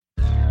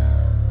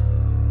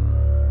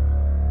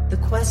The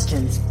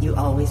questions you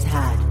always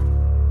had.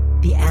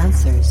 The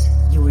answers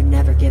you were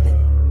never given.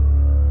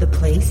 The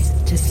place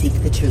to seek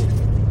the truth.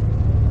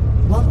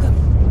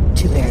 Welcome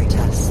to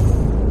Veritas.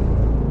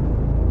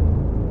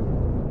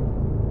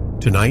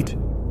 Tonight,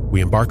 we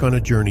embark on a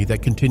journey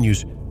that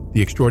continues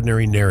the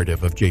extraordinary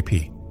narrative of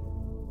JP,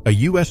 a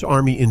U.S.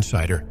 Army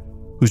insider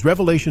whose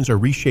revelations are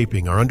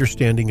reshaping our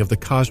understanding of the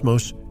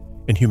cosmos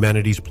and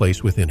humanity's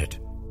place within it.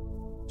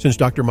 Since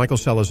Dr. Michael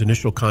Salla's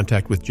initial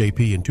contact with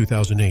JP in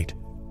 2008,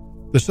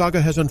 the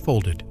saga has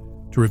unfolded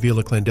to reveal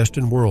a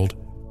clandestine world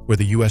where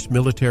the U.S.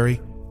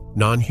 military,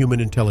 non-human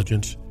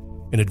intelligence,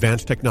 and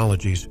advanced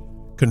technologies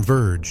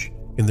converge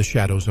in the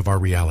shadows of our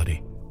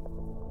reality.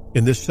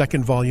 In this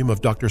second volume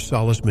of Dr.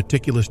 Salla's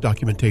meticulous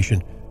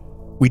documentation,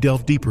 we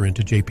delve deeper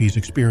into JP's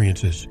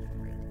experiences,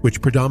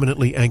 which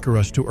predominantly anchor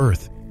us to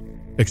Earth,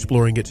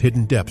 exploring its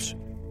hidden depths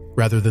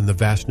rather than the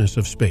vastness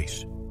of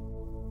space.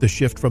 The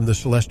shift from the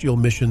celestial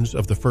missions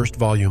of the first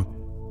volume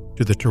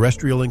to the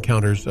terrestrial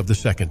encounters of the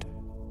second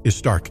is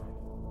stark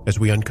as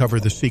we uncover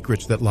the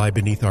secrets that lie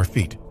beneath our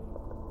feet,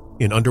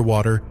 in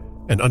underwater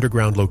and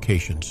underground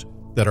locations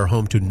that are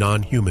home to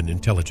non-human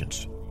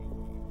intelligence.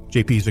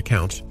 JP's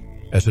accounts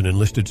as an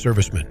enlisted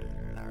serviceman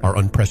are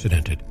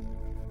unprecedented.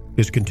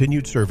 His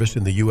continued service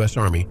in the U.S.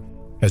 Army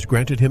has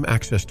granted him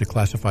access to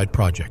classified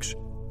projects,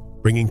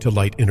 bringing to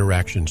light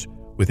interactions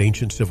with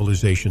ancient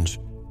civilizations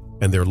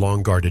and their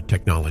long-guarded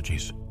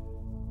technologies.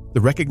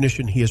 The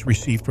recognition he has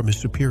received from his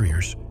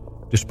superiors,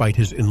 despite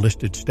his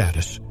enlisted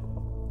status,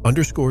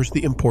 underscores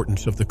the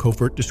importance of the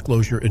covert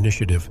disclosure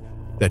initiative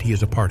that he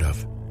is a part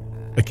of,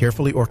 a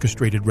carefully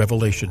orchestrated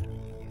revelation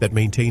that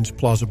maintains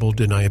plausible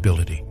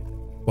deniability,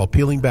 while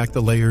peeling back the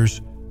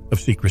layers of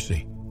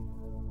secrecy.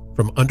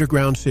 From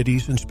underground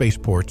cities and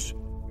spaceports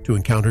to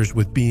encounters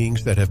with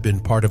beings that have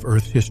been part of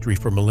Earth's history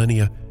for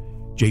millennia,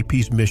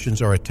 JP's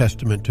missions are a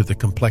testament to the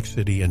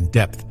complexity and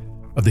depth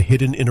of the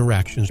hidden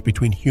interactions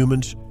between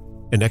humans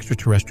and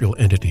extraterrestrial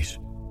entities.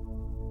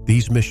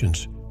 These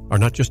missions are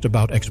not just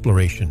about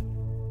exploration.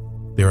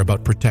 They're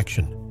about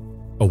protection,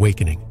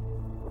 awakening,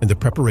 and the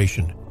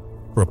preparation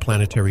for a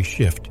planetary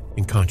shift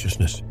in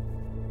consciousness.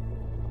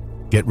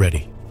 Get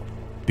ready,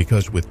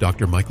 because with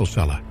Dr. Michael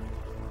Salla,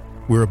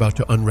 we're about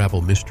to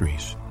unravel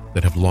mysteries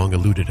that have long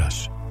eluded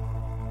us.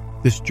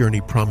 This journey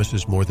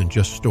promises more than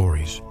just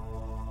stories.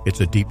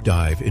 It's a deep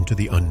dive into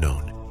the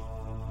unknown,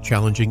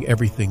 challenging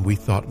everything we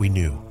thought we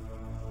knew.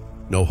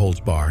 No holds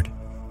barred,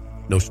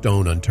 no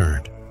stone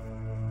unturned.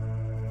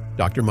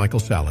 Dr. Michael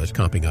Salla is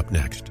comping up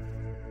next.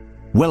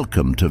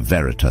 Welcome to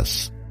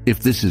Veritas. If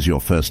this is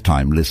your first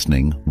time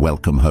listening,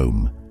 welcome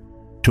home.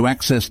 To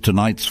access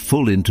tonight's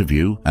full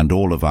interview and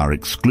all of our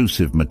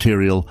exclusive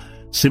material,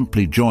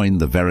 simply join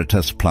the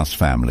Veritas Plus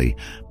family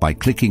by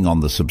clicking on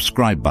the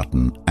subscribe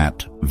button at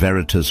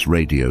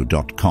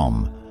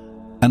veritasradio.com.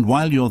 And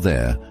while you're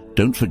there,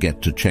 don't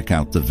forget to check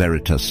out the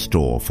Veritas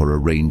store for a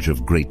range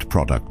of great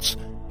products,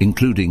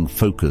 including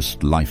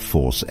focused life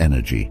force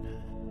energy.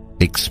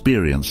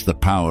 Experience the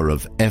power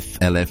of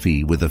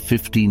FLFE with a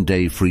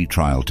 15-day free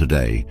trial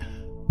today.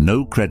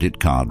 No credit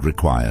card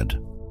required.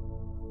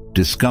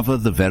 Discover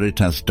the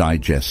Veritas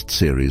Digest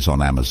series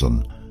on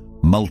Amazon.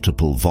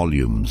 Multiple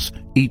volumes,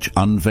 each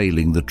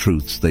unveiling the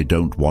truths they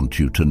don't want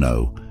you to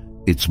know.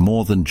 It's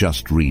more than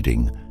just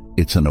reading.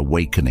 It's an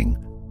awakening.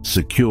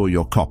 Secure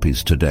your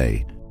copies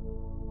today.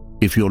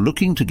 If you're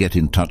looking to get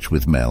in touch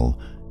with Mel,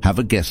 have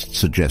a guest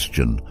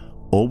suggestion,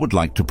 or would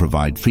like to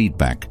provide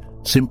feedback,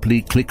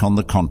 simply click on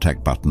the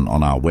contact button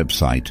on our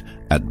website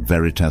at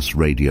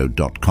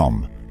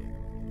veritasradio.com.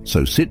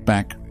 So sit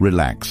back,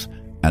 relax,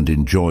 and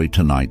enjoy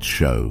tonight's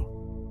show.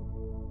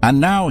 And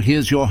now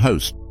here's your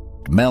host,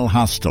 Mel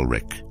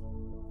Hastelrick.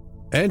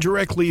 And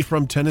directly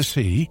from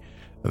Tennessee,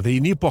 the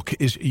new book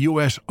is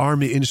U.S.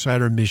 Army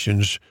Insider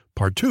Missions,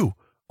 Part 2,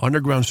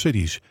 Underground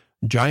Cities,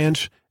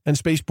 Giants, and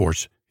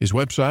Spaceports. His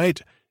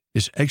website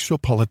is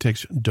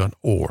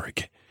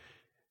exopolitics.org.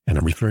 And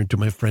I'm referring to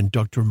my friend,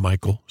 Dr.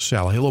 Michael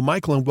Salla. Hello,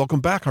 Michael, and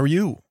welcome back. How are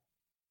you?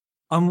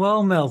 I'm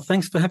well, Mel.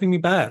 Thanks for having me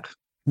back.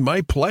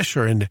 My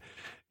pleasure. And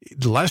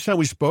the last time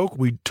we spoke,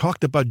 we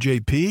talked about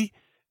JP,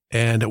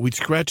 and we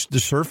scratched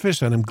the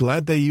surface, and I'm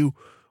glad that you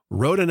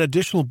wrote an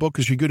additional book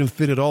because you couldn't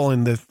fit it all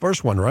in the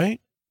first one, right?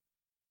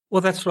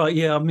 Well, that's right.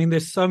 Yeah. I mean,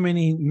 there's so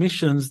many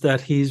missions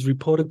that he's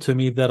reported to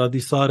me that I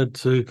decided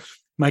to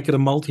make it a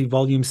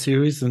multi-volume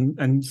series.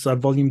 And so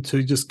volume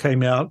 2 just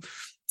came out.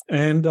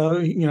 And,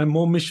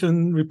 more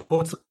mission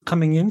reports are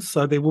coming in,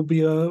 so there will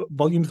be a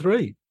volume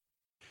 3.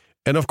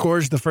 And, of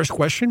course, the first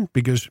question,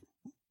 because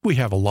we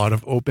have a lot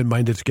of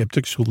open-minded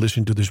skeptics who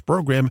listen to this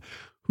program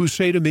who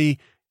say to me,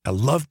 I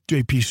love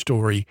JP's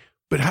story,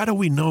 but how do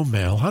we know,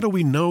 Mel, how do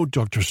we know,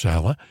 Dr.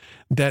 Salla,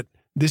 that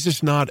this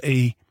is not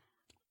a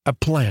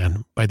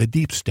plan by the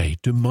deep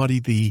state to muddy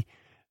the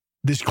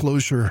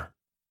disclosure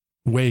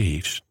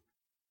waves?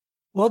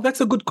 Well, that's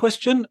a good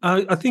question.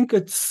 I think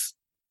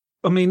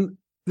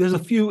there's a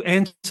few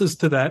answers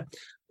to that.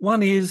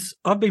 One is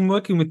I've been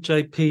working with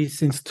JP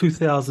since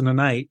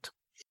 2008,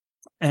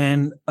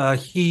 and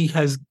he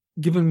has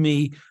given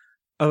me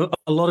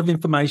a lot of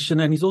information,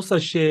 and he's also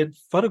shared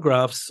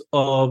photographs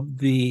of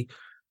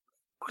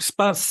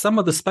some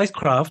of the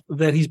spacecraft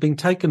that he's been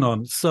taken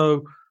on.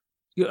 So,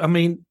 I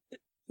mean,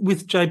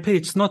 with JP,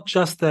 it's not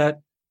just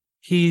that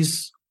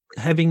he's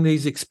having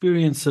these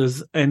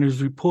experiences and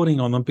is reporting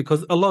on them,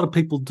 because a lot of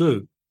people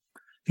do.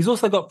 He's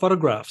also got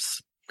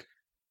photographs.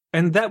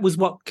 And that was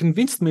what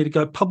convinced me to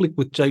go public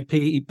with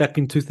JP back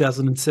in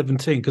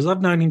 2017, because I've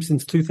known him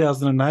since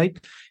 2008.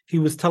 He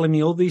was telling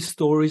me all these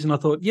stories, and I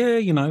thought, yeah,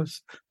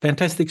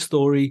 fantastic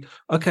story.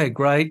 Okay,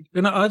 great.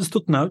 And I just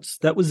took notes.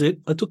 That was it.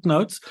 I took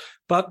notes.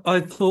 But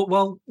I thought,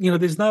 well,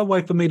 there's no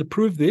way for me to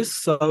prove this,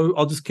 so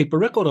I'll just keep a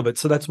record of it.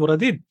 So that's what I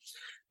did.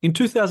 In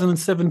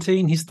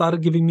 2017, he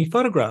started giving me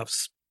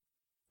photographs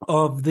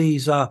of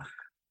these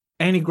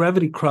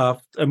anti-gravity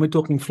craft, and we're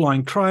talking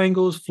flying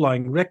triangles,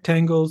 flying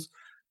rectangles,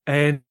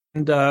 and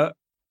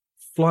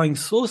flying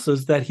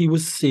saucers that he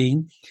was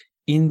seeing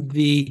in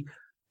the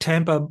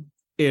Tampa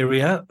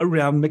area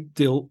around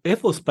MacDill Air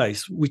Force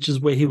Base, which is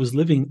where he was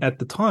living at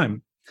the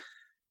time.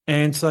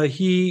 And so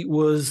he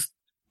was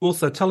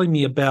also telling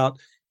me about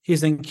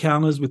his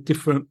encounters with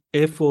different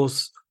Air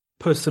Force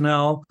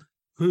personnel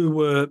who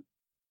were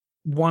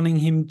wanting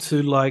him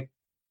to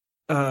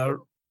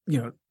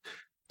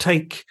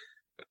take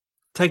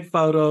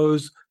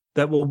photos,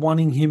 that were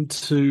wanting him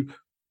to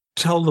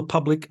tell the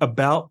public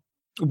about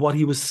what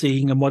he was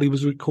seeing and what he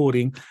was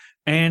recording,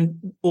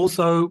 and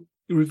also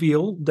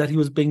reveal that he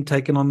was being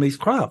taken on these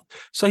craft.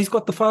 So he's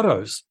got the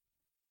photos.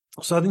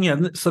 So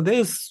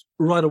there's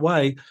right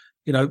away,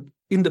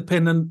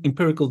 independent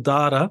empirical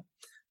data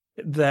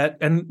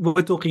and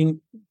we're talking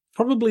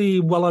probably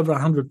well over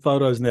 100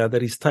 photos now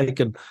that he's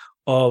taken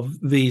of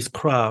these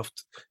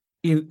craft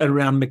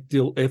around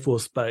MacDill Air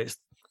Force Base.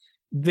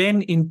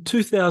 Then in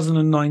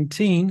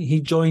 2019,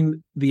 he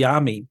joined the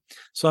Army.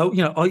 So,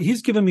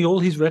 he's given me all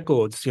his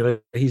records,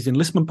 his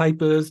enlistment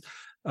papers,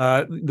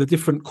 the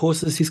different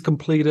courses he's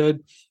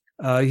completed.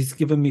 He's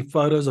given me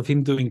photos of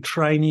him doing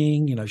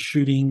training,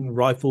 shooting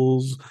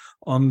rifles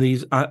on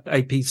these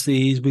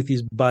APCs with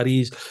his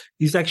buddies.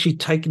 He's actually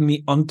taken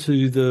me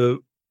onto the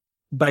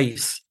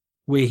base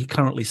where he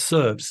currently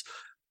serves.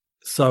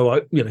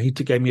 So, he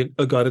gave me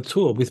a guided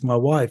tour with my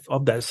wife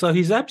of that. So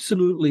he's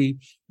absolutely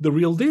the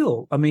real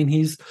deal. I mean,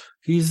 he's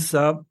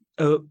a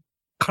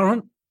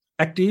current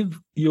active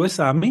U.S.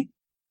 Army,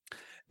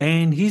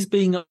 and he's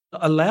being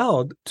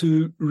allowed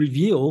to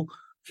reveal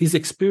his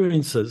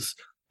experiences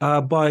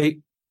by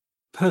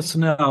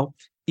personnel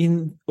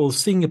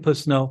senior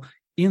personnel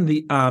in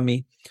the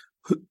Army,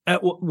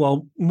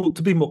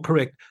 to be more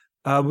correct,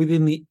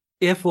 within the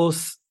Air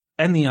Force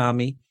and the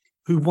Army,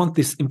 who want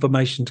this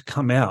information to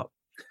come out.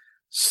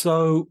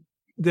 So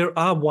there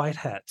are white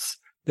hats.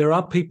 There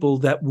are people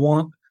that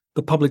want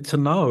the public to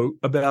know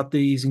about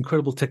these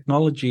incredible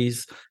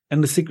technologies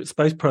and the secret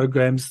space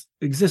programs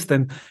exist.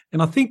 And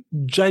I think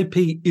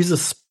JP is a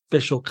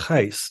special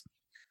case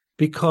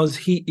because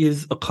he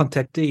is a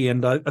contactee.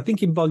 And I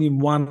think in Volume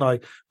 1, I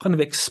kind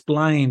of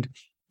explained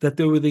that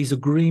there were these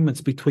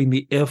agreements between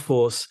the Air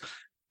Force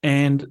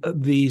and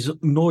these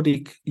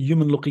Nordic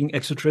human-looking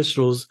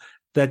extraterrestrials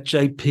that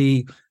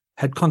JP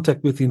had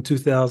contact with in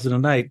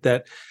 2008,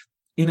 that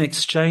in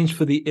exchange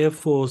for the Air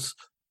Force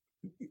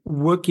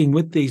working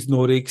with these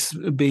Nordics,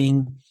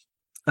 being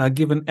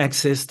given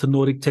access to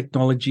Nordic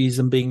technologies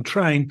and being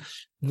trained,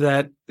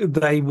 that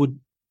they would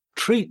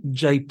treat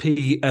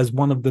JP as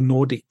one of the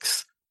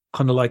Nordics,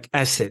 kind of like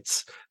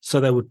assets. So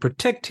they would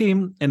protect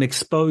him and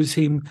expose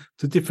him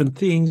to different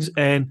things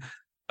and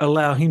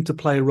allow him to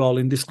play a role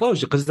in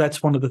disclosure, because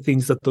that's one of the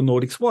things that the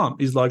Nordics want,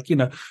 is like,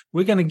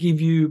 we're going to give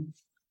you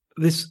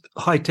this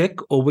high tech,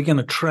 or we're going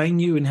to train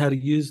you in how to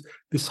use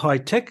this high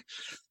tech.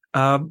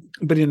 But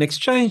in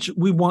exchange,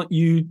 we want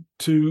you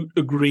to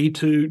agree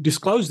to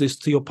disclose this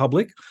to your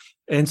public.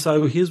 And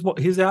so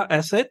here's our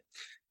asset.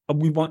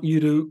 We want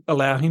you to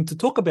allow him to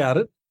talk about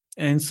it.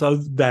 And so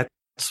that's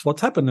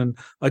what's happened. And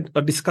I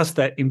discussed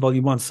that in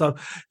Volume 1. So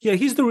yeah,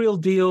 he's the real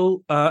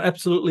deal.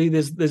 Absolutely.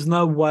 There's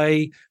no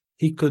way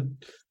he could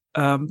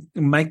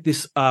make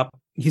this up.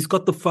 He's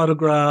got the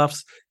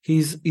photographs.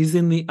 He's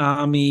in the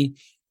Army.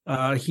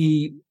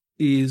 He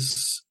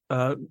is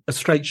a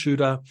straight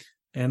shooter,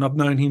 and I've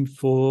known him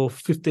for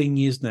 15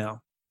 years now.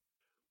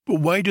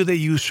 But why do they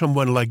use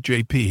someone like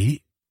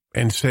JP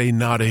and say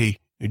not a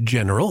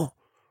general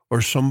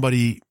or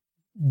somebody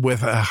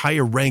with a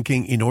higher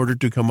ranking in order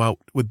to come out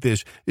with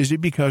this? Is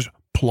it because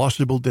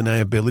plausible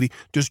deniability,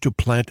 just to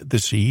plant the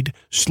seed,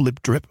 slow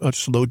drip?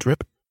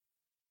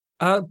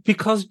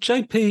 Because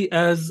JP,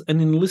 as an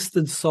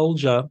enlisted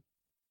soldier,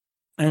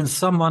 and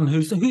someone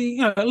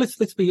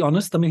let's be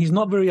honest, I mean, he's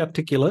not very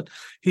articulate.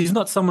 He's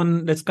not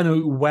someone that's going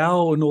to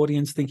wow an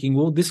audience thinking,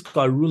 well, this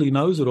guy really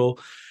knows it all.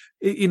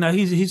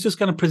 He's just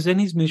going to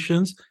present his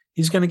missions.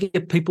 He's going to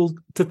get people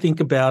to think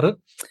about it.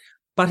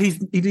 But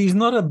he's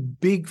not a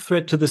big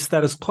threat to the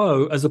status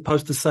quo, as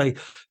opposed to, say,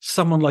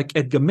 someone like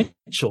Edgar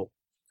Mitchell,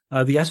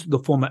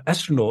 the former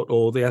astronaut,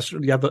 or the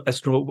other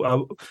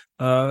astronaut,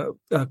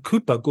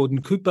 Cooper,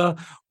 Gordon Cooper,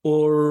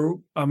 or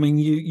I mean,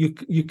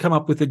 you come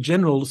up with a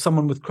general,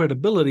 someone with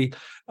credibility.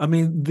 I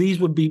mean, these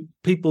would be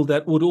people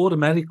that would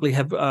automatically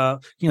have,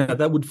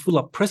 that would fill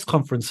up press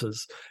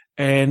conferences,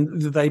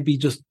 and they'd be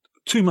just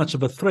too much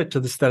of a threat to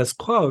the status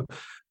quo.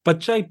 But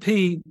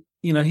JP,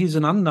 he's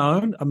an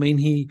unknown. I mean,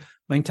 he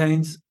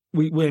maintains.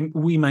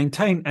 We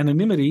maintain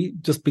anonymity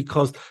just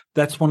because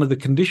that's one of the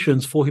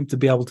conditions for him to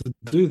be able to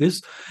do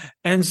this.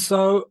 And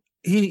so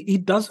he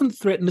doesn't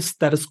threaten the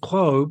status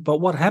quo,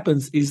 but what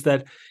happens is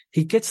that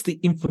he gets the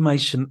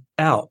information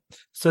out.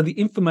 So the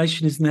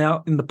information is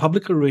now in the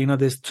public arena.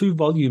 There's 2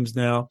 volumes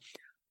now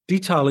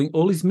detailing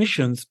all his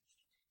missions,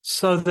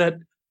 so that,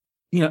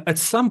 at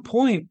some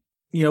point,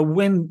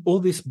 when all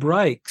this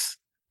breaks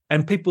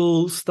and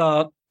people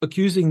start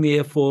accusing the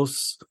Air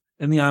Force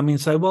and the Army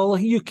and say, well,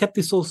 you kept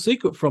this all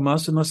secret from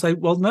us. And I say,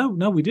 well,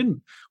 no, we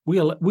didn't. We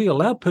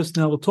allowed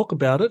personnel to talk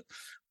about it,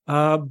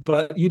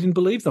 but you didn't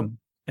believe them.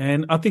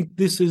 And I think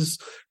this is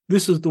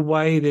the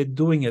way they're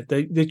doing it.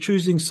 They're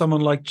choosing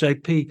someone like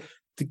JP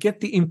to get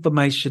the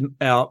information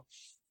out,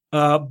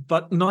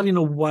 but not in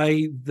a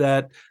way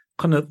that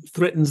kind of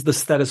threatens the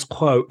status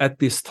quo at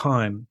this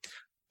time.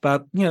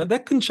 But,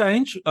 that can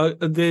change.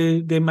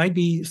 There may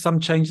be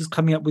some changes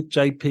coming up with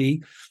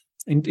JP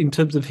in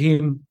terms of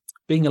him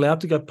being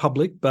allowed to go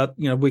public, but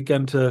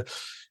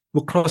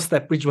we'll cross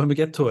that bridge when we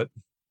get to it.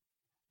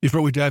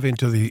 Before we dive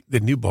into the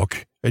new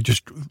book, I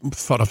just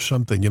thought of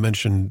something. You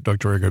mentioned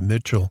Dr. Edgar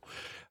Mitchell.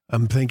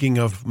 I'm thinking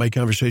of my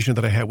conversation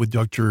that I had with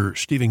Dr.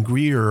 Stephen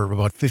Greer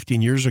about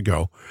 15 years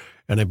ago,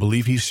 and I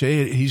believe he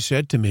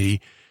said to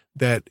me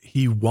that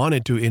he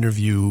wanted to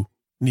interview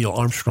Neil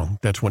Armstrong.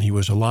 That's when he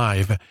was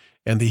alive,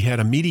 and they had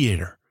a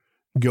mediator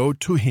go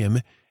to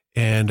him,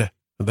 and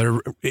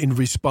in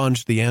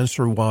response, the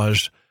answer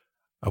was,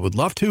 I would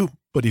love to,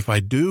 but if I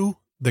do,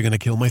 they're going to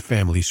kill my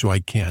family, so I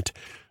can't.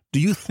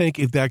 Do you think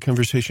if that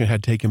conversation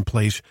had taken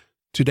place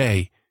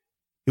today,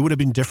 it would have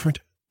been different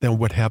than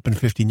what happened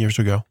 15 years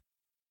ago?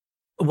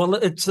 Well,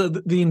 it's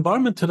the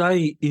environment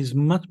today is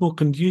much more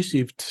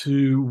conducive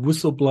to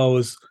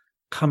whistleblowers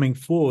coming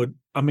forward.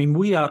 I mean,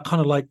 we are kind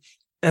of like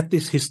at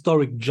this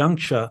historic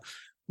juncture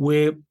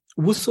where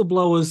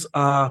whistleblowers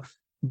are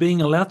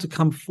being allowed to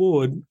come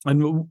forward,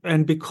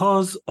 and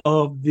because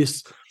of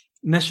this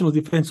National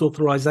Defence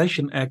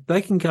Authorization Act,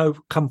 they can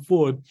come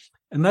forward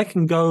and they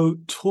can go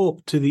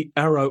talk to the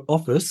AARO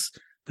office,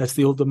 that's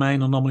the All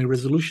Domain Anomaly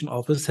Resolution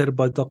Office, headed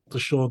by Dr.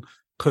 Sean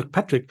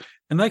Kirkpatrick,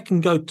 and they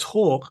can go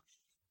talk,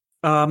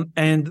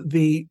 and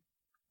the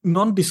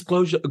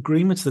non-disclosure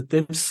agreements that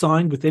they've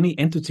signed with any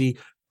entity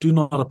do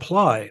not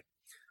apply.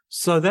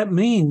 So that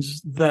means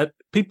that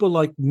people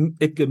like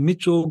Edgar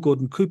Mitchell,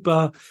 Gordon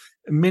Cooper,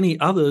 many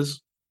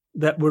others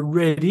that were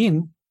read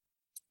in,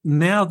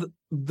 now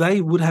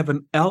they would have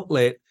an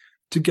outlet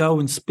to go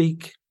and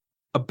speak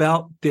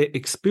about their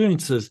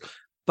experiences.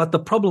 But the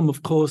problem,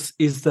 of course,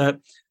 is that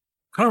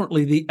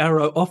currently the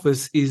AARO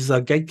office is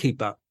a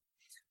gatekeeper.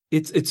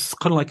 It's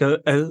kind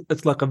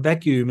of like a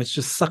vacuum. It's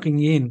just sucking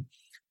in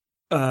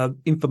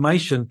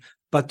information,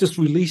 but just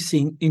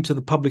releasing into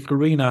the public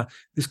arena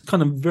this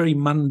kind of very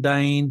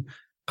mundane,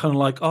 kind of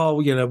like,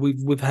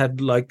 we've had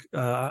like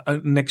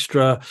an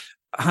extra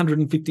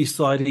 150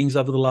 sightings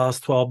over the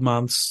last 12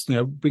 months,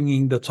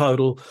 bringing the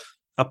total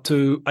up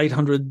to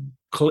 800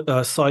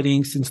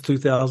 sightings since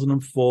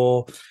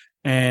 2004,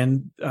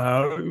 and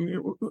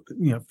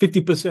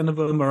 50% of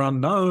them are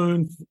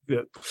unknown.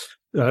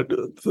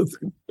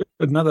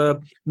 Another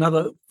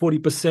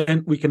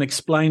 40% we can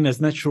explain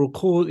as natural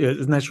cause,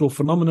 as natural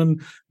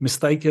phenomenon,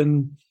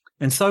 mistaken,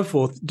 and so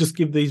forth. Just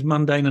give these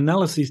mundane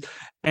analyses,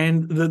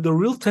 and the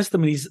real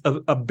testimonies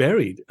are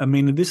buried. I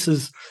mean,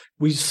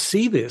 we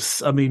see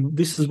this. I mean,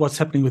 this is what's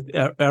happening with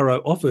our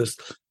AARO office,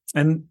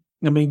 and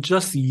I mean,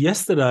 just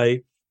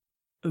yesterday,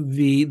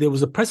 there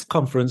was a press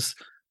conference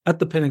at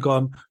the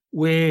Pentagon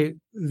where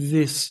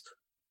this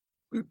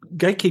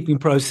gatekeeping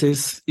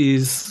process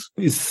is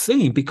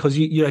seen, because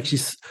you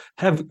actually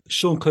have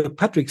Sean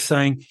Kirkpatrick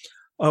saying,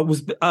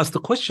 was asked the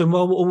question,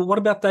 well, what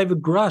about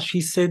David Grush?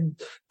 He said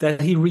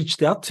that he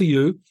reached out to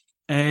you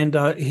and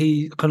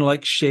he kind of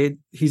like shared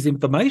his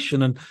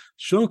information. And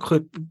Sean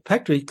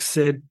Kirkpatrick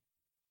said,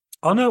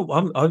 oh,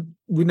 no,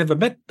 we never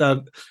met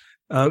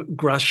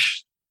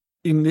Grush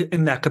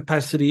in that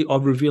capacity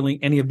of revealing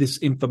any of this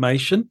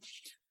information.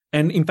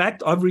 And in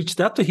fact, I've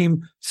reached out to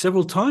him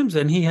several times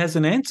and he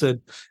hasn't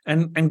answered.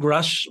 And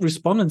Grush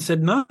responded and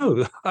said, no,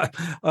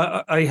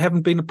 I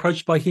haven't been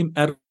approached by him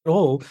at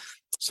all.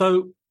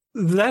 So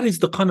that is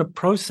the kind of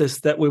process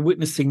that we're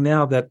witnessing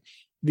now, that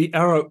the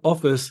AARO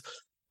office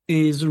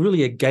is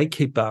really a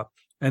gatekeeper.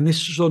 And this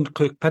Sean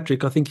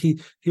Kirkpatrick, I think he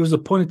was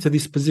appointed to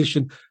this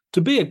position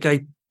to be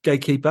a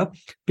gatekeeper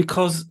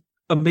because,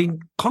 I mean,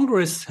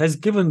 Congress has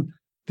given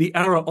the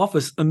AARO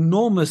office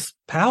enormous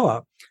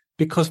power,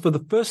 because for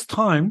the first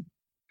time,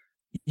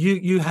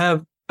 you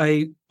have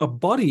a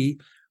body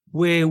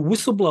where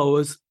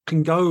whistleblowers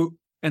can go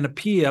and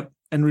appear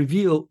and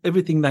reveal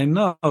everything they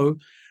know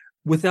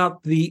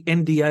without the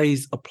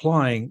NDAs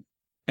applying.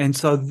 And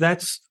so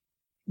that's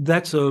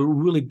a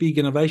really big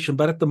innovation.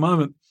 But at the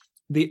moment,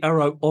 the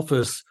Arrow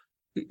office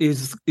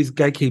is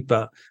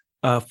gatekeeper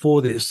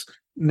for this.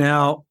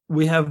 Now,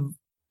 we have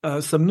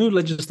some new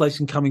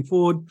legislation coming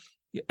forward,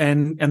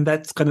 and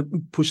that's going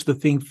to push the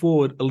thing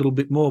forward a little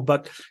bit more.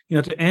 But,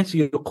 to answer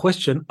your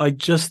question, I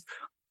just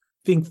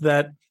think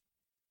that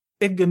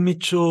Edgar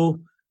Mitchell,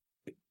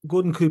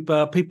 Gordon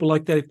Cooper, people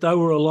like that, if they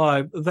were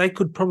alive, they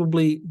could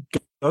probably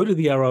go to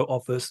the Arrow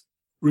office,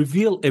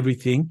 reveal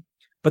everything,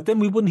 but then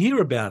we wouldn't hear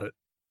about it.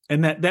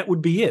 And that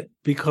would be it,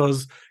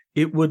 because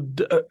it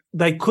would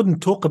they couldn't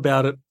talk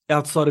about it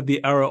outside of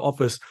the Arrow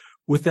office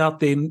without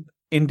then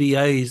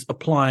NDAs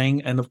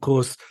applying. And of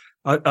course,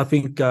 I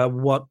think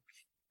what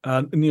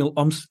Neil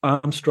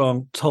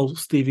Armstrong told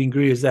Stephen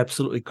Greer is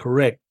absolutely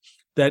correct,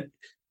 that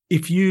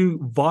if you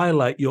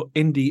violate your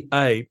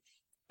NDA,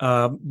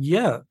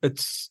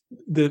 it's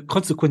the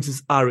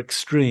consequences are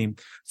extreme.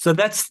 So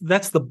that's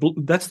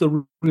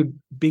the really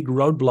big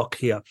roadblock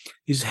here,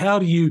 is how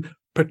do you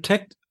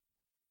protect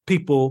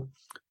people,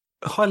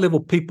 high-level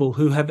people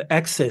who have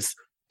access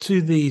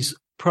to these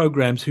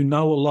programs, who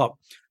know a lot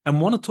and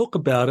want to talk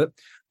about it,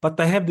 but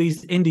they have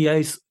these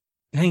NDAs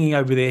hanging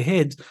over their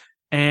heads,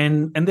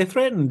 and they're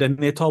threatened, and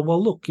they're told,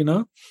 well, look,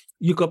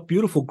 you've got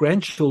beautiful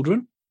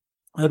grandchildren.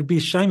 It'd be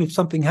a shame if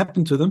something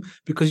happened to them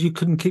because you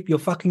couldn't keep your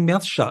fucking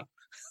mouth shut.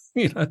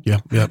 Yeah.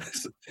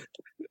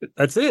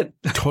 That's it.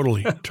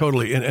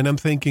 Totally. And I'm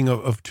thinking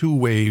of two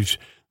waves.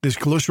 This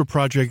Callisto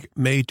Project,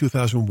 May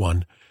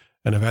 2001,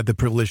 and I've had the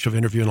privilege of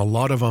interviewing a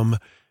lot of them,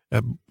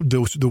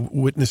 the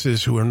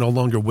witnesses who are no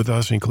longer with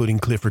us, including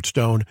Clifford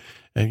Stone,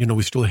 and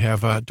we still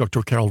have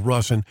Dr. Carol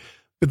Ross,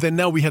 but then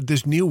now we have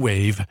this new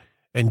wave.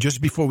 And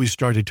just before we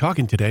started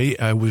talking today,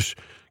 I was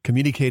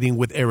communicating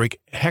with Eric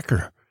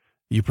Hecker.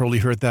 You probably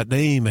heard that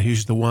name.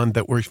 He's the one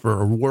that worked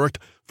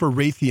for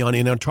Raytheon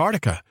in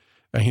Antarctica.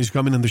 And he's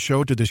coming on the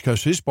show to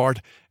discuss his part,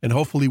 and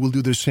hopefully we'll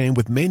do the same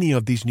with many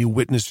of these new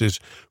witnesses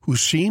who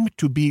seem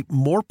to be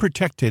more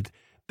protected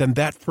than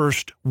that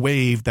first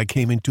wave that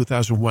came in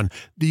 2001.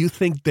 Do you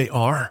think they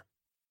are?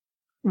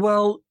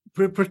 Well,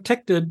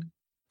 protected,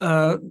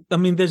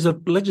 there's a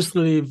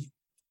legislative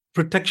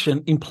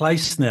protection in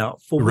place now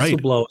for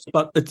whistleblowers,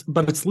 but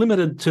it's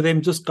limited to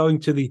them just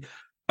going to the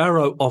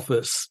Arrow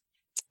office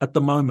at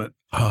the moment.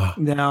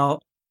 Now,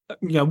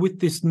 with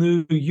this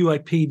new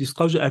UAP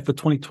Disclosure Act for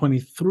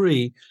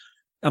 2023,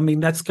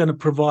 that's going to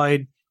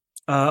provide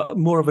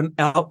more of an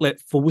outlet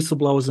for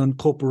whistleblowers and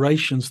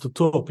corporations to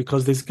talk,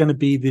 because there's going to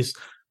be this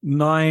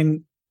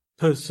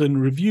 9-person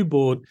review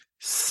board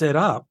set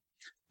up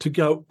to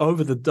go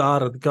over the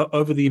data, to go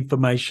over the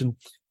information.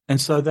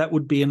 And so that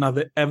would be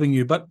another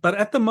avenue. But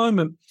at the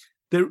moment,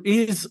 there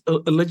is a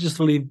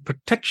legislative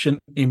protection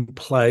in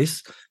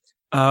place.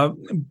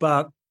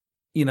 But,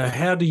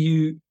 how do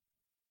you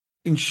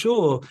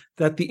ensure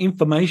that the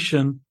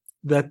information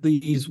that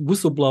these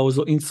whistleblowers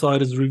or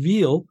insiders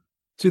reveal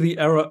to the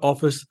Arrow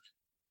office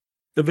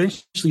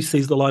eventually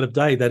sees the light of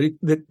day, that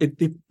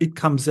it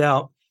comes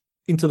out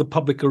into the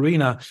public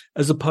arena,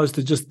 as opposed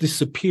to just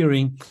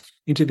disappearing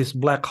into this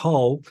black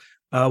hole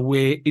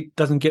where it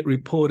doesn't get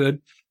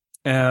reported,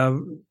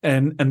 and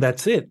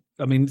that's it.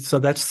 So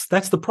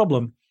that's the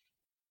problem.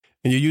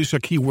 And you use a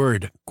key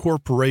word,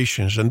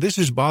 corporations. And this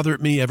has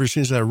bothered me ever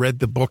since I read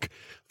the book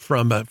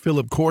from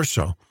Philip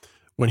Corso,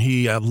 when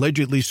he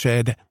allegedly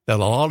said that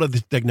a lot of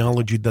the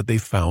technology that they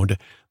found,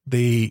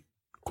 they,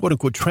 quote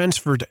unquote,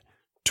 transferred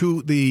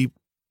to the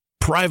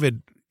private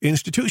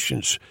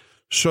institutions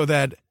so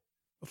that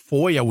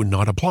FOIA would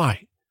not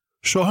apply.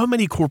 So how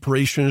many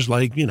corporations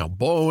like,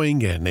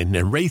 Boeing and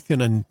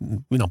Raytheon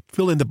and,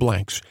 fill in the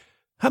blanks,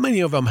 how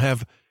many of them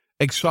have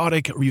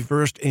exotic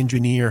reverse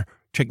engineer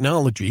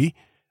technology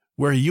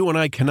where you and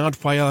I cannot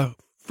file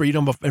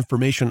Freedom of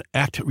Information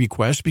Act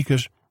requests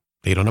because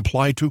they don't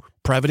apply to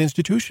private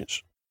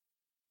institutions?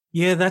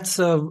 Yeah, that's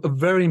a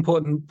very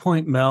important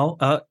point, Mel.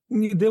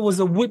 There was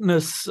a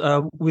witness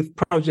with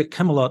Project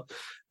Camelot.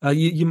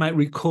 You might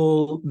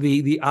recall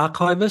the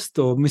archivist,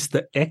 or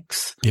Mr.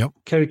 X. Yep.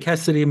 Kerry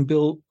Cassidy and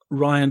Bill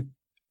Ryan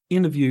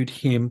interviewed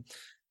him,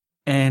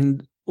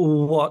 and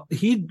what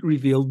he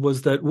revealed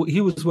was that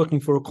he was working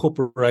for a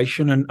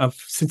corporation, and I've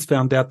since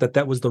found out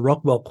that was the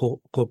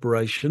Rockwell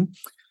Corporation,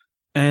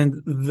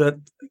 and that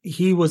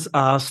he was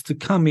asked to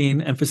come in,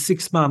 and for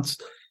 6 months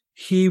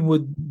he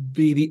would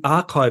be the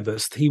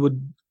archivist. He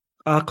would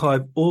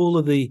archive all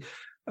of the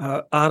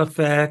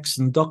artifacts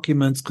and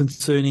documents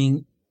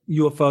concerning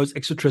UFOs,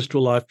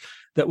 extraterrestrial life,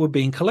 that were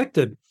being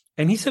collected.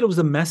 And he said it was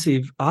a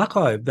massive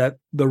archive that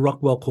the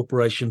Rockwell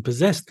Corporation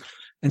possessed.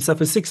 And so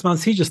for 6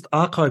 months, he just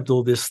archived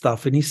all this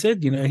stuff. And he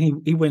said,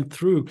 he went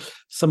through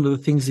some of the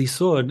things he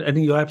saw.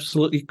 And you're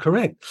absolutely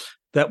correct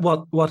that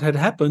what had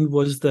happened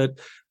was that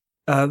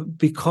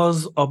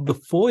because of the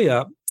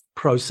FOIA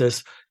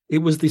process, it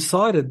was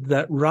decided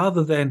that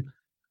rather than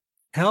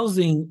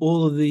housing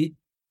all of the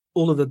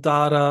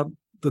data,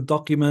 the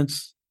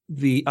documents,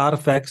 the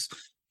artifacts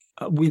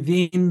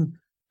within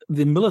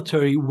the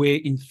military, where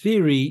in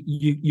theory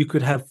you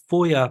could have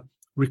FOIA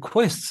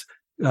requests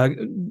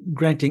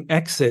granting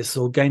access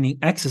or gaining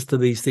access to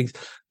these things,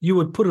 you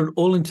would put it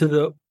all into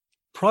the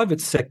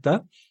private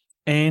sector,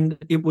 and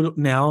it would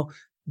now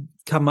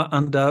come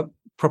under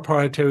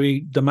proprietary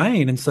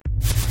domain. And so,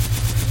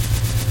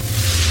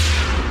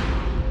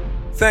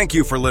 thank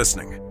you for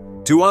listening.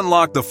 To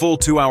unlock the full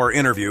 2-hour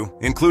interview,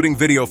 including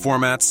video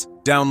formats,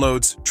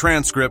 downloads,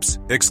 transcripts,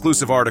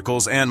 exclusive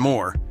articles, and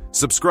more,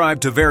 subscribe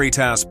to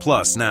Veritas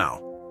Plus now.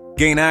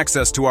 Gain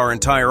access to our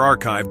entire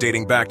archive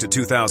dating back to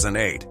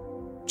 2008.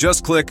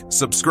 Just click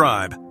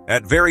subscribe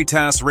at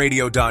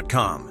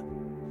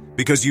veritasradio.com.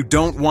 Because you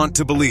don't want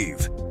to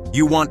believe,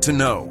 you want to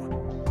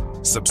know.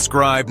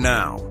 Subscribe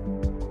now.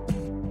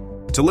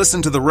 To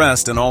listen to the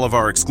rest and all of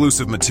our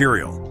exclusive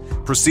material,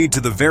 proceed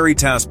to the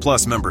Veritas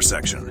Plus member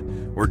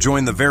section, or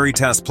join the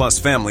Veritas Plus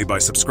family by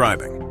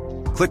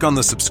subscribing. Click on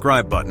the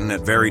subscribe button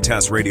at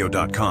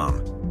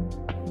veritasradio.com.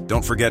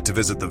 Don't forget to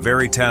visit the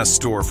Veritas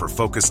store for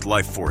focused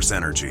life force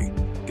energy.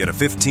 Get a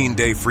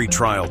 15-day free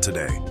trial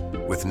today,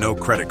 with no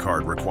credit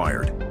card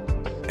required.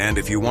 And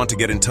if you want to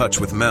get in touch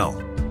with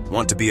Mel,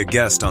 want to be a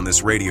guest on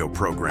this radio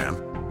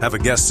program, have a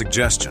guest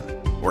suggestion,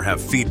 or have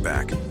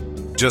feedback,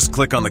 just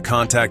click on the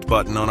contact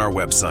button on our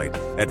website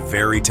at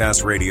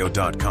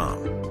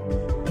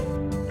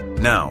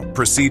veritasradio.com. Now,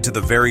 proceed to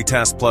the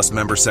Veritas Plus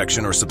member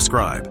section or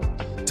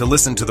subscribe to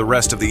listen to the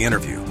rest of the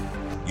interview.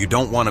 You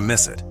don't want to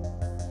miss it.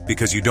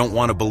 Because you don't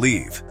want to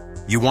believe,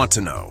 you want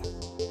to know.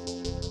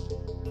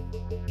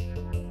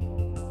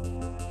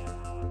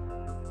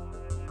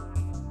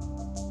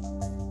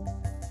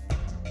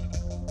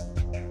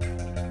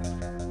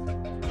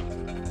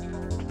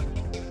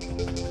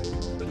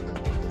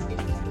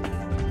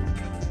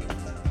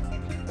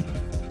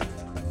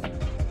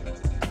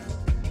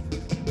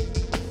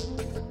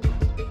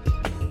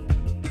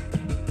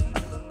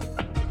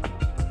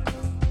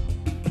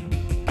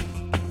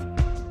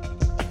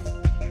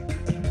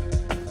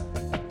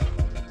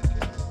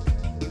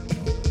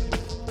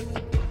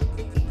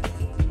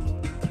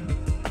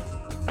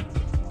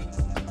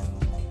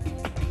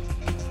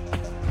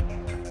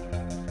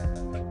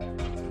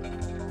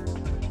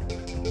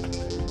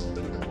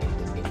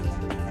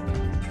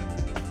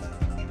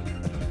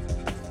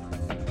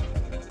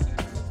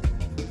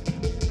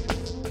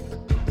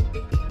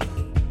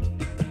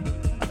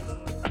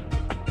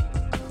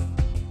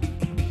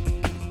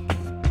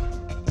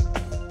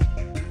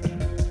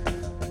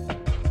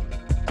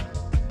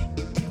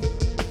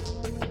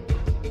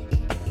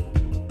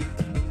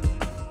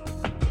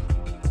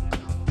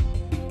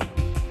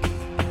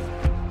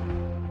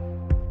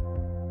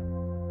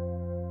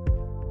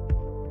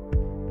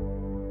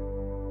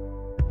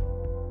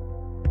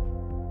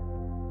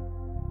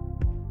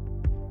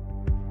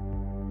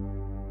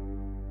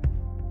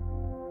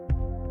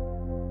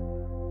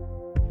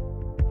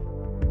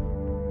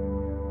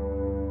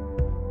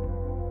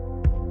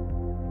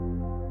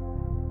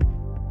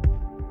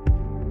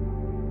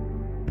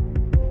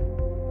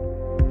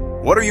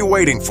 What are you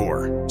waiting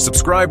for?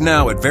 Subscribe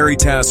now at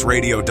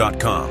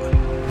veritasradio.com.